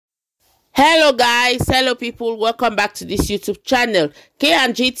Hello guys, hello people, welcome back to this YouTube channel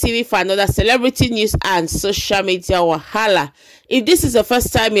KONGSSIP TV for another celebrity news and social media wahala. If this is the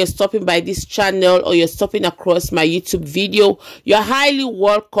first time you're stopping by this channel or you're stopping across my YouTube video, you're highly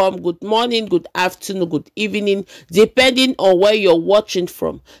welcome. Good morning, good afternoon, good evening, depending on where you're watching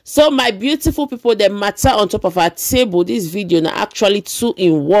from. So my beautiful people, the matter on top of our table, this video now actually 2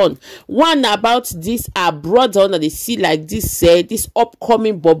 in 1. One about this abroad that they see like this, this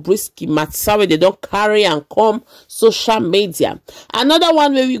upcoming BOBRISKY matter where they don't carry and come social media. Another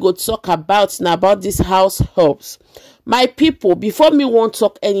one where we go talk about now about this house helps. My people, before me won't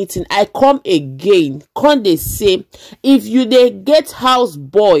talk anything, I come again. Come they say, if you they get house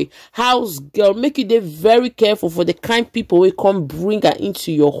boy, house girl, make you they very careful for the kind people we come bring her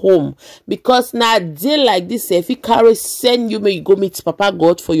into your home. Because now day like this, if you carry send you, may you go meet Papa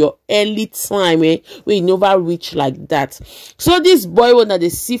God for your early time, when you never reach like that. So this boy when they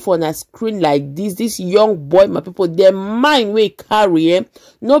see for on a screen like this young boy, my people, their mind we carry,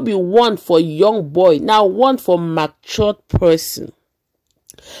 no be one for young boy, now one for matured person.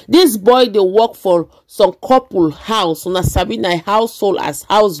 This boy they work for some couple house on a Sabina household as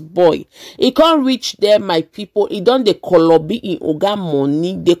house boy. He can't reach there, my people. He done the kolobi in oga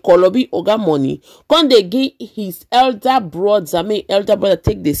money. The kolobi oga money. Can they give his elder brother? I mean elder brother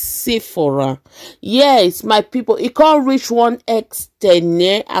take the safe for her. Yes, my people. He can't reach one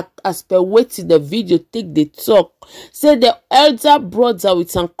extent as per waiting the video take the talk. Say the elder brother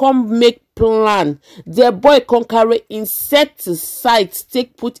with some come make plan. The boy can carry insecticides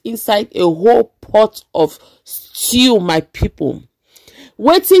take put inside a whole pot of stew, my people.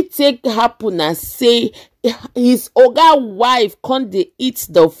 What it take happen and say his oga wife can't they eat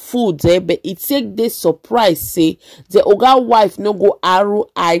the food, but it take this surprise say the oga wife no go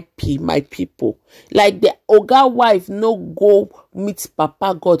RIP, my people. Like the oga wife no go meet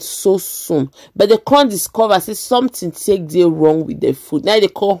Papa God so soon, but they can't discover say something take they wrong with the food. Now they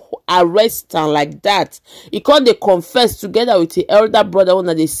can't arrest her like that. He can't they confess together with the elder brother when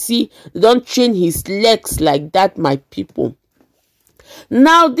they see they don't chain his legs like that, my people.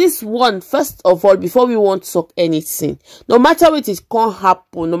 Now this one, first of all, before we won't talk anything, no matter what is can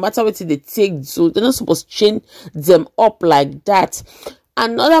happen, no matter what they take, so they're not supposed to chain them up like that.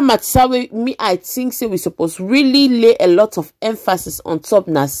 Another matter with me, I think say we supposed really lay a lot of emphasis on top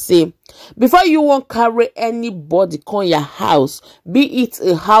now. Say before you won't carry anybody come your house, be it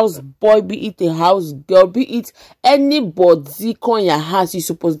a house boy, be it a house girl, be it anybody come your house, you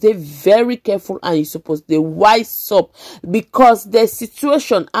supposed to be very careful and you supposed to wise up, because the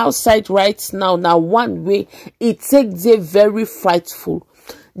situation outside right now one way it takes a very frightful.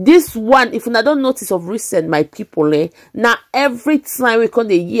 This one, if I don't notice of recent, my people, now every time we come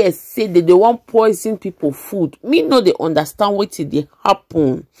the year say that they want poison people food, me know they understand what they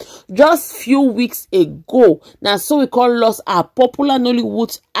happen. Just few weeks ago, now so we call lost our popular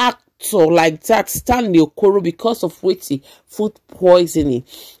Nollywood actor like that, Stanley Okoro, because of witty food poisoning.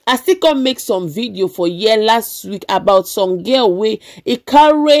 I still can make some video for year last week about some girl where a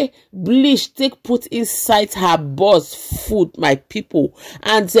carry bleach take put inside her boss food, my people,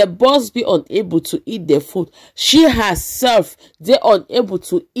 and the boss be unable to eat the food. She herself they unable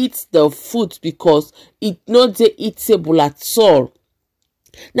to eat the food because it not they eatable at all.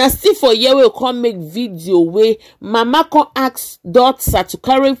 Now still for year we can make video where mama can ask daughter to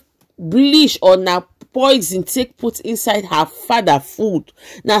carry bleach or now poison take put inside her father food.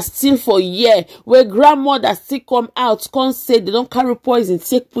 Now still for year where grandmother still come out can say they don't carry poison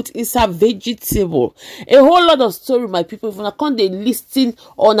take put inside vegetable. A whole lot of story, my people. If I can't they listen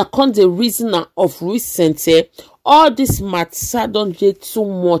or I can't the reason of recent, all this matter don't get too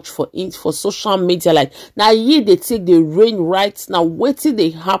much for it for social media. Like now ye they take the rain right now. Wait till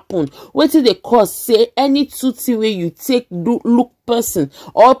they happen. Wait till they cause say any tutti way you take look person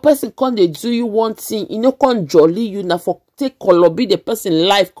or person can they do you one thing, you know, can jolly you now for take be the person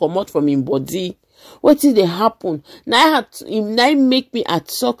life come out from him body. What did they happen? Now I make me at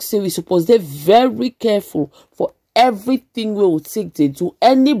talk say we supposed to be very careful for everything we will take they do.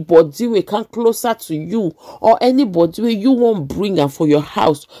 Anybody we come closer to you or anybody where you won't bring them for your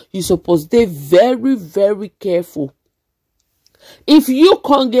house, you supposed to be very, very careful. If you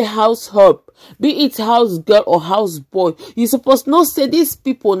can't get house help, be it house girl or house boy, you supposed not say these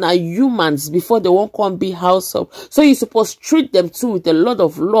people are humans before they won't come be house help. So you supposed treat them too with a lot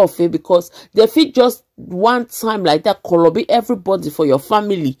of love, because they fit just one time like that be everybody for your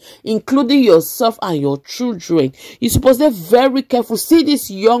family, including yourself and your children. You supposed to be very careful. See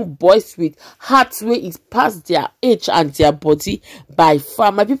these young boys with hearts where it's past their age and their body by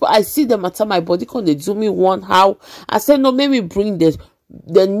far. My people, I see them at my body, can they do me one how I said no, maybe bring this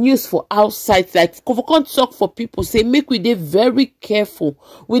the news for outside, like for come talk for people, say make we dey very careful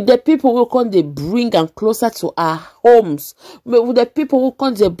with the people who come they bring and closer to our homes, with the people who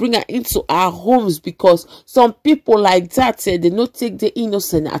come they bring her into our homes, because some people like that they not take the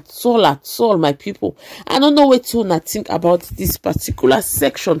innocent at all, my people. I don't know what to think about this particular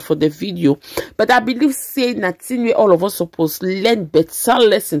section for the video, but I believe say nothing we all of us supposed to learn better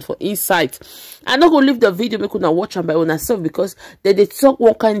lesson for insight. I'm not gonna leave the video make una watch and by yourself, because they talk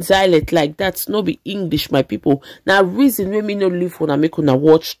one kind of dialect like that, no be English, my people. Now reason we me no leave una make una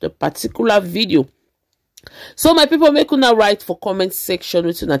watch the particular video. So my people, make una write for comment section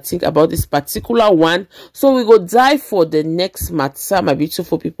what you think about this particular one. So we go dive for the next matter, my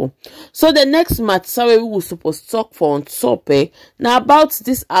beautiful people. So the next matter we will supposed to talk for on top now about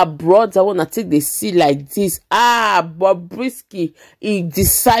this abroad. I wanna take the see like this. Bobrisky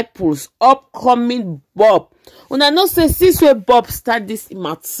disciples upcoming Bob. Una know say since where Bob start this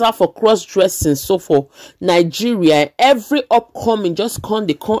matter for cross-dressing, so for Nigeria, every upcoming just come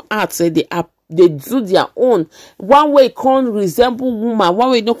out say they do their own. One way can't resemble woman,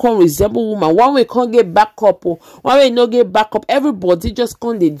 one way no can't resemble woman, one way can't get back up, one way no get back up. Everybody just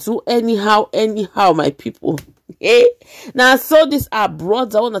can't they do anyhow, my people. Now so this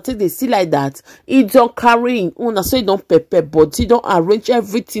abroad, I wanna take the see like that. It don't carry in una, so it don't prepare body, don't arrange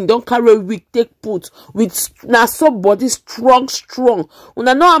everything, don't carry wig take put with now so body strong.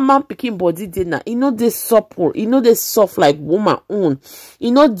 Una know a man picking body dinner, you know they supple, you know they soft like woman own,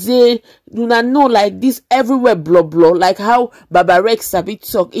 you know they una know like this everywhere blah like how Baba Rex sabi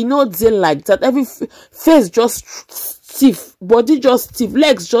talk, you know they like that. Every face just stiff, body just stiff,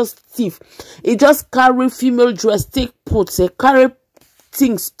 legs just stiff. It just carry female dress take put, carry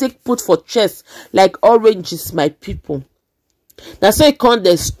things take put for chest like oranges, my people. Now so it come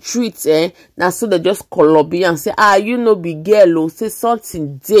the streets, now so they just call me and say, you know be girl, say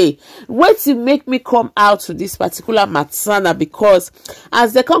something day. Wait to make me come out to this particular matter, because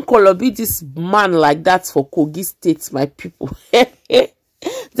as they can call me this man like that for Kogi State, my people.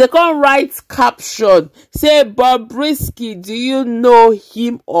 They can't write caption, say Bobrisky, do you know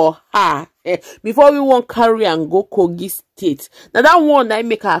him or her? Before we won't carry and go Kogi State. Now that one I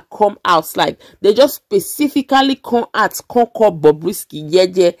make her come out, like they just specifically come out, call Bobrisky,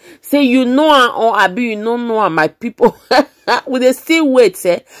 yeah. Say you know her or Abi, you don't know her, my people. We they still wait,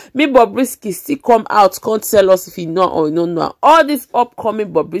 me Bobrisky still come out, can't tell us if you know or you don't know her. All this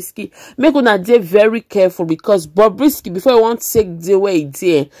upcoming Bobrisky, make una dey very careful, because Bobrisky before you want to take the way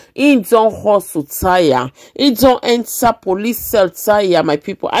he don't hustle tire, he don't enter police cell tire, my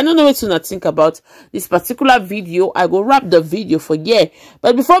people. I don't know what to think about this particular video. I go wrap the video for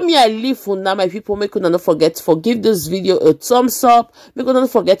but before me I leave for now, my people, make una not forget to give this video a thumbs up, make una not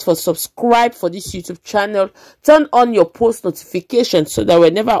forget to subscribe for this YouTube channel, turn on your post notification so that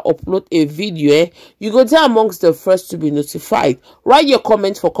whenever I upload a video, you go there amongst the first to be notified. Write your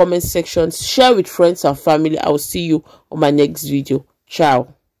comments for comment sections, share with friends and family. I will see you on my next video. Ciao.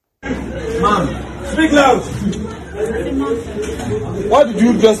 Ma'am, speak loud. Why did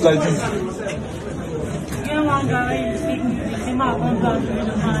you dress like this?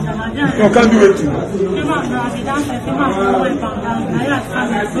 You can't do it.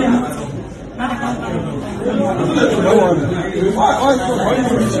 Why you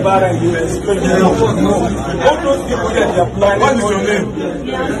reach bar and you explain? All those people that you apply. What is your name?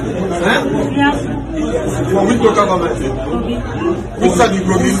 From which local government? Which side you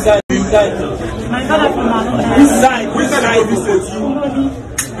go inside? My father from Malone. Which side you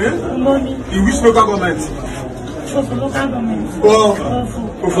go in which local government? Of local government.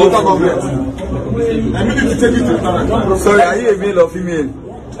 Of local government. I need to take you to the Sorry, are you a male or female?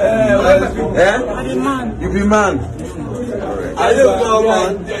 I'm a man. You be man. Are you a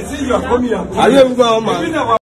man? Are you a man?